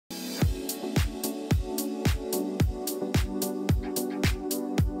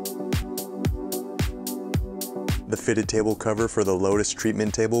The fitted table cover for the Lotus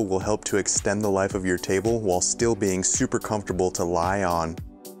Treatment Table will help to extend the life of your table while still being super comfortable to lie on.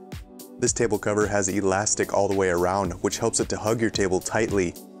 This table cover has elastic all the way around, which helps it to hug your table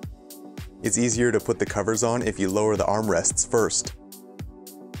tightly. It's easier to put the covers on if you lower the armrests first.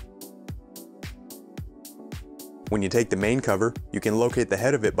 When you take the main cover, you can locate the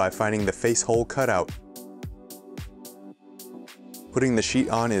head of it by finding the face hole cutout. Putting the sheet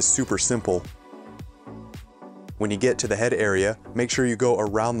on is super simple. When you get to the head area, make sure you go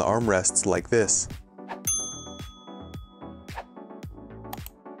around the armrests like this.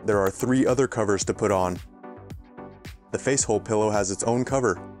 There are 3 other covers to put on. The face hole pillow has its own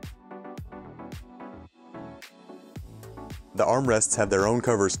cover. The armrests have their own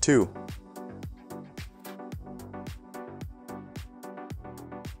covers too.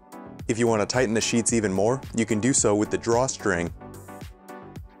 If you want to tighten the sheets even more, you can do so with the drawstring.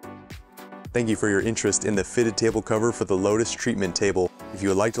 Thank you for your interest in the fitted table cover for the Lotus Treatment Table. If you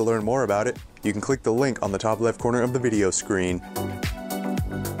would like to learn more about it, you can click the link on the top left corner of the video screen.